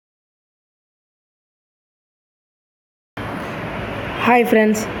Hi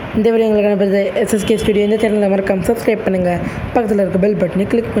friends, இந்த video எங்களுக்கு அனுப்புறது SSK ஸ்டுடியோ. இந்த சேனலில் மறக்காம சப்ஸ்கிரைப் பண்ணுங்கள். பக்கத்தில் இருக்க பெல் பட்டனை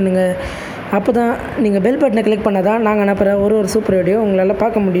கிளிக் பண்ணுங்கள். அப்போ தான் நீங்கள் பெல் பட்டனை கிளிக் பண்ணால் தான் நாங்கள் அனுப்புகிற ஒரு சூப்பர் வீடியோ உங்களால்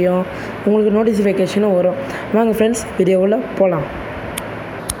பார்க்க முடியும். உங்களுக்கு நோட்டிஃபிகேஷனும் வரும். வாங்க ஃப்ரெண்ட்ஸ், வீடியோவில் போகலாம்.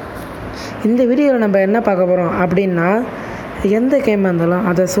 இந்த வீடியோவில் நம்ம என்ன பார்க்க போகிறோம் அப்படின்னா, எந்த கேமாக இருந்தாலும்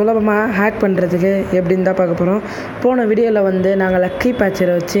அதை சுலபமாக ஹேக் பண்ணுறதுக்கு எப்படின்னு தான் பார்க்க போகிறோம். போன வீடியோவில் நாங்கள் லக்கி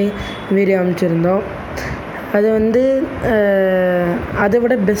பேட்சரை வச்சு வீடியோ அனுப்பிச்சிருந்தோம். அது அதை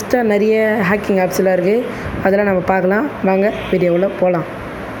விட பெஸ்ட்டாக நிறைய ஹேக்கிங் ஆப்ஸ்லாம் இருக்குது. அதெல்லாம் நம்ம பார்க்கலாம். வாங்க வீடியோவில் போகலாம்.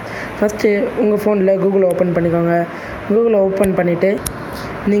 ஃபஸ்ட்டு உங்கள் ஃபோனில் கூகுள் ஓப்பன் பண்ணிக்கோங்க. கூகுளை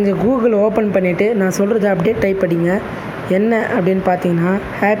ஓப்பன் பண்ணிவிட்டு நான் சொல்கிறத அப்படியே டைப் பண்ணிங்க. என்ன அப்படின்னு பார்த்தீங்கன்னா,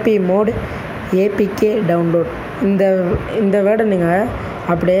 ஹாப்பி மோட் APK டவுன்லோட். இந்த வேர்டை நீங்கள்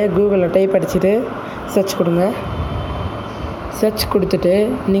அப்படியே கூகுளில் டைப் அடிச்சுட்டு சர்ச் கொடுங்க. சர்ச் கொடுத்துட்டு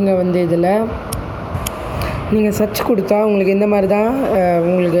நீங்கள் இதில் சர்ச் கொடுத்தா உங்களுக்கு இந்த மாதிரி தான்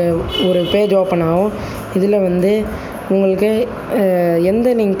உங்களுக்கு ஒரு பேஜ் ஓப்பன் ஆகும். இதில் உங்களுக்கு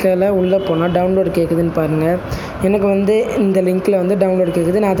எந்த லிங்க்கில் உள்ளே போனால் டவுன்லோட் கேட்குதுன்னு பாருங்கள். எனக்கு இந்த லிங்க்கில் டவுன்லோட்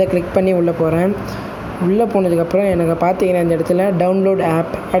கேட்குது. நான் அதை கிளிக் பண்ணி உள்ளே போகிறேன். உள்ளே போனதுக்கப்புறம் எனக்கு பார்த்தீங்கன்னா இந்த இடத்துல டவுன்லோட்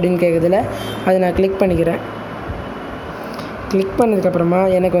ஆப் அப்படின்னு கேட்குதுல, அதை நான் கிளிக் பண்ணிக்கிறேன். கிளிக் பண்ணதுக்கப்புறமா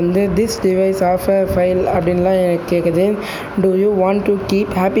எனக்கு this device of a file அப்படின்லாம் எனக்கு கேட்குது. Two you want to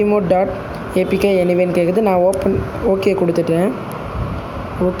keep happy mode APK எனிவேன்னு கேட்குது. நான் ஓகே கொடுத்துட்டேன்.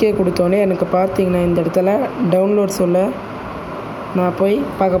 ஓகே கொடுத்தோன்னே எனக்கு பார்த்தீங்கன்னா இந்த இடத்துல டவுன்லோட் சொல்ல நான் போய்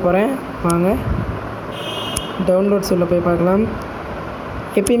பார்க்க போகிறேன். வாங்க டவுன்லோட் சொல்ல போய் பார்க்கலாம்.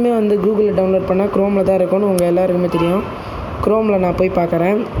 எப்பயுமே கூகுளில் டவுன்லோட் பண்ணால் க்ரோமில் தான் இருக்கும்னு உங்கள் எல்லாருக்குமே தெரியும். க்ரோமில் நான் போய்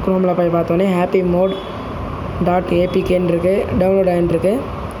பார்க்குறேன். க்ரோமில் போய் பார்த்தோன்னே ஹாப்பி மோட் .apkன்னு இருக்குது, டவுன்லோட் ஆகிட்டுருக்கு.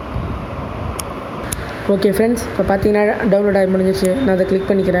 ஓகே ஃப்ரெண்ட்ஸ், இப்போ பார்த்தீங்கன்னா டவுன்லோட் ஆகி முடிஞ்சிச்சு. நான் அதை கிளிக்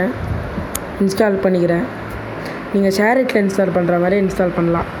பண்ணிக்கிறேன், இன்ஸ்டால் பண்ணிக்கிறேன். நீங்கள் ஷேரிட்டில் இன்ஸ்டால் பண்ணுற மாதிரி இன்ஸ்டால்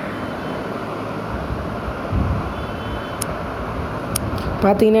பண்ணலாம்.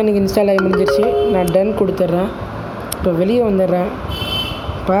 பார்த்தீங்கன்னா எனக்கு இன்ஸ்டால் ஆகி முடிஞ்சிருச்சு. நான் டன் கொடுத்துட்றேன். இப்போ வெளியே வந்துடுறேன்.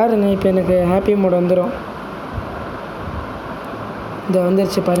 பாருங்கள், இப்போ எனக்கு ஹாப்பி மோட் வந்துடும். இதை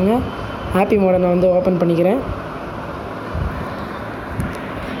வந்துருச்சு பாருங்கள். ஹாப்பி மோடை நான் ஓப்பன் பண்ணிக்கிறேன்.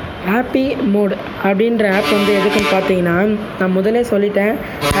 ஹாப்பி மோட் அப்படின்ற ஆப் எதுக்குன்னு பார்த்தீங்கன்னா, நான் முதலே சொல்லிட்டேன்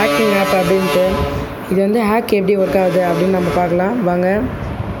ஹேக்கிங் ஆப் அப்படின்ட்டு. இது ஹேக் எப்படி ஒர்க் ஆகுது அப்படின்னு நம்ம பார்க்கலாம். வாங்க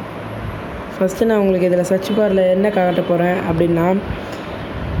ஃபஸ்ட்டு நான் உங்களுக்கு இதில் சர்ச் பாரில் என்ன காட்ட போகிறேன் அப்படின்னா,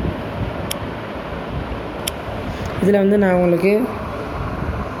 இதில் நான் உங்களுக்கு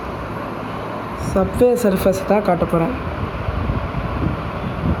சப்வே சர்ஃபஸ் தான் காட்ட போகிறேன்.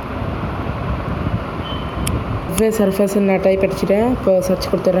 சர்ஃபேஸ்ன்னு நான் டைப் அடிச்சிட்டேன். இப்போ சர்ச்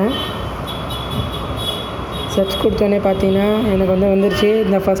கொடுத்துட்றேன். சர்ச் கொடுத்தோடனே பார்த்தீங்கன்னா எனக்கு வந்துருச்சு.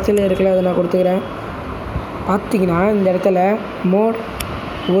 இந்த ஃபஸ்ட்டில் இருக்குல்ல, அதை நான் கொடுத்துக்கிறேன். பார்த்தீங்கன்னா இந்த இடத்துல மோட்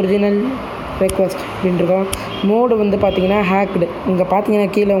ஒரிஜினல் ரெக்வஸ்ட் அப்படின்னு இருக்கும். மோடு பார்த்தீங்கன்னா ஹேக்டு. இங்கே பார்த்தீங்கன்னா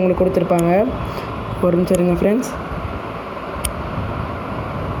கீழே உங்களுக்கு கொடுத்துருப்பாங்க. ஒரு நிமிஷம் இருங்க ஃப்ரெண்ட்ஸ்.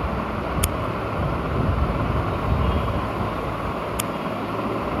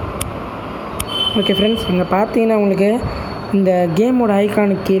 ஓகே ஃப்ரெண்ட்ஸ், இங்கே பார்த்தீங்கன்னா உங்களுக்கு இந்த கேமோட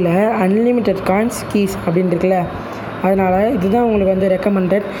ஐக்கானுக்கு கீழே அன்லிமிட்டெட் காயின்ஸ் கீஸ் அப்படின்னு இருக்குல்ல, அதனால் இதுதான் உங்களுக்கு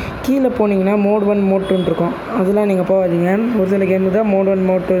ரெக்கமெண்டட். கீழே போனீங்கன்னா மோட் 1 மோட் 2 இருக்கும். அதெல்லாம் நீங்கள் போகாதீங்க. ஒரு சில கேமு தான் மோட் 1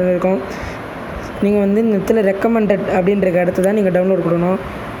 மோட் 2 இருக்கும். நீங்கள் இந்த இடத்துல ரெக்கமெண்டட் அப்படின்ற இடத்து தான் நீங்கள் டவுன்லோட் கொடுக்கணும்.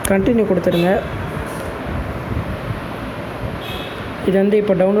 கண்டினியூ கொடுத்துருங்க. இது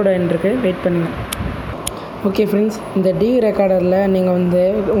இப்போ டவுன்லோட் ஆகிட்டுருக்கு. வெயிட் பண்ணுங்கள். ஓகே ஃப்ரெண்ட்ஸ், இந்த டிவி ரெக்கார்டரில் நீங்கள்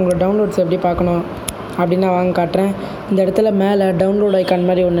உங்கள் டவுன்லோட்ஸ் எப்படி பார்க்கணும் அப்படின்னா வாங்க காட்டுறேன். இந்த இடத்துல மேலே டவுன்லோட் ஐக்கான்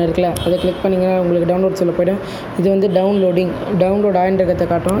மாதிரி ஒன்று இருக்குல்ல, அதை கிளிக் பண்ணிங்கன்னா உங்களுக்கு டவுன்லோட் சொல்ல போய்டும். இது டவுன்லோட் ஆகின்றதை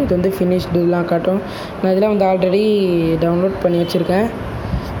காட்டும். இது ஃபினிஷ்டுலாம் காட்டும். நான் இதெல்லாம் ஆல்ரெடி டவுன்லோட் பண்ணி வச்சுருக்கேன்.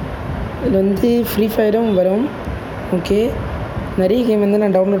 இது ஃப்ரீ ஃபயரும் வரும். ஓகே, நிறைய கேம்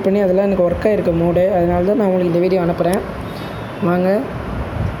நான் டவுன்லோட் பண்ணி அதெல்லாம் எனக்கு ஒர்க் ஆகிருக்கு மோடு. அதனால தான் நான் உங்களுக்கு இந்த வீடியோ அனுப்புகிறேன். வாங்க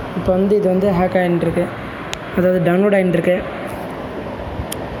இப்போ இது ஹேக் ஆகிட்டுருக்கு, அதாவது டவுன்லோட் ஆகிட்டுருக்கு.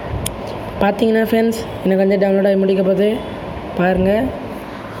 பார்த்தீங்கன்னா ஃப்ரெண்ட்ஸ், எனக்கு டவுன்லோட் ஆகி முடிக்க போது பாருங்கள்.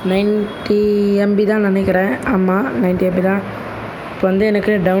 90 MB தான் நினைக்கிறேன். ஆமாம், 90 MB தான். இப்போ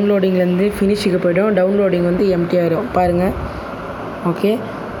எனக்கு டவுன்லோடிங்லேருந்து ஃபினிஷுக்கு போய்டும். டவுன்லோடிங் எம்டி ஆகிடும் பாருங்கள். ஓகே,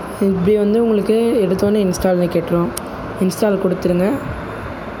 இப்படி உங்களுக்கு எடுத்தோன்னே இன்ஸ்டால்னு கேட்டுரும். இன்ஸ்டால் கொடுத்துருங்க.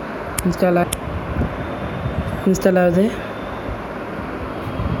 இன்ஸ்டால் ஆகுது.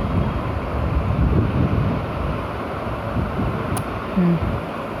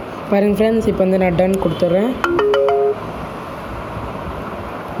 பாருங்கள் ஃப்ரெண்ட்ஸ், இப்போ நான் டன் கொடுத்துட்றேன்.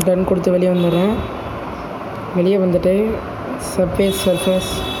 டன் கொடுத்து வெளியே வந்துடுறேன். வெளியே வந்துட்டு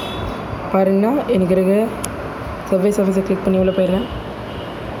சர்ஃபேஸ் பாருங்கன்னா எனக்கு இருக்குது சர்வே சர்வீஸை கிளிக் பண்ணி உள்ளே போயிடுறேன்.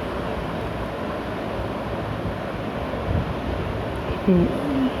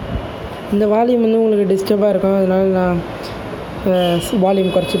 இந்த வால்யூம் வந்து உங்களுக்கு டிஸ்டர்பாக இருக்கும், அதனால் நான்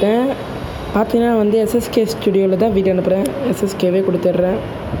வால்யூம் குறைச்சிட்டேன். பார்த்தீங்கன்னா வந்து எஸ்எஸ்கே ஸ்டுடியோவில் தான் வீடியோ அனுப்புகிறேன். எஸ்எஸ்கேவே கொடுத்துட்றேன்.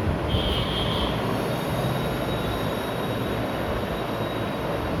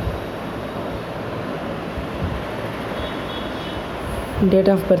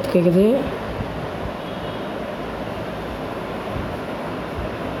 டேட் ஆஃப் பர்த் கேட்குது.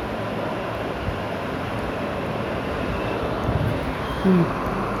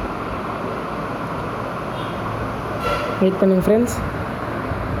 வெயிட் பண்ணுங்கள் ஃப்ரெண்ட்ஸ்.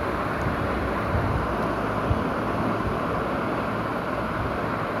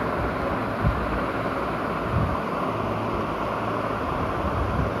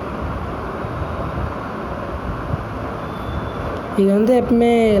 இது வந்து எப்பவுமே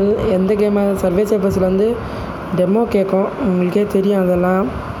எந்த கேமாக சர்வே சர்வீஸில் வந்து டெமோ கேட்கும், உங்களுக்கே தெரியும். அதெல்லாம்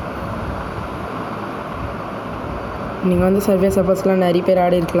நீங்கள் வந்து சர்வே சர்வீஸ்லாம் நிறைய பேர்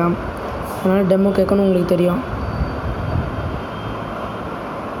ஆடி இருக்கலாம், அதனால் டெமோ கேட்கணும்னு உங்களுக்கு தெரியும்.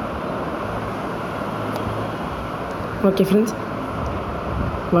 ஓகே ஃப்ரெண்ட்ஸ்,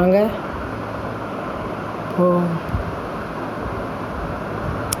 வாங்க.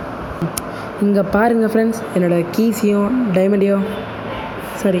 இங்கே பாருங்கள் ஃப்ரெண்ட்ஸ், என்னோடய கீஸையும் டைமண்டையும்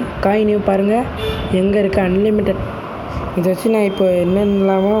காயினையும் பாருங்கள் எங்கே இருக்குது. அன்லிமிட்டட். இதை வச்சு நான் இப்போ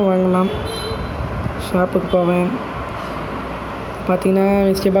என்னென்னலாமோ வாங்கலாம். ஷாப்புக்கு போவேன், பார்த்தீங்கன்னா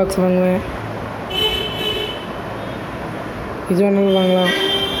மிஸ்டரி பாக்ஸ் வாங்குவேன், இது வேணாலும் வாங்கலாம்,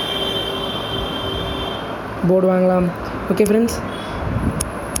 போர்டு வாங்கலாம். ஓகே ஃப்ரெண்ட்ஸ்,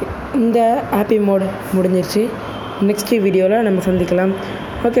 இந்த ஹாப்பி மோட் முடிஞ்சிருச்சு. நெக்ஸ்ட் வீடியோவில் நம்ம சந்திக்கலாம்.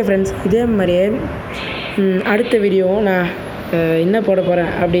 ஓகே ஃப்ரெண்ட்ஸ், இதே மாதிரியே அடுத்த வீடியோவும் நான் என்ன போட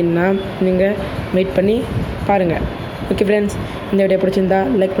போகிறேன் அப்படின்னா நீங்கள் வெயிட் பண்ணி பாருங்கள். ஓகே ஃப்ரெண்ட்ஸ், இந்த வீடியோ பிடிச்சிருந்தா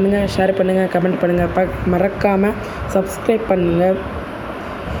லைக் பண்ணுங்கள், ஷேர் பண்ணுங்கள், கமெண்ட் பண்ணுங்கள், மறக்காமல் சப்ஸ்கிரைப் பண்ணுங்கள்.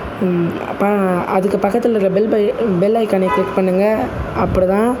 அதுக்கு பக்கத்தில் இருக்கிற பெல் ஐக்கானை கிளிக் பண்ணுங்கள். அப்படி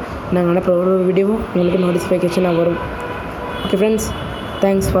தான் நாங்கள் அனுப்புகிற ஒரு வீடியோவும் உங்களுக்கு நோட்டிஃபிகேஷனாக வரும். ஓகே ஃப்ரெண்ட்ஸ்,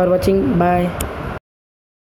 தேங்க்ஸ் ஃபார் வாட்சிங். பாய்.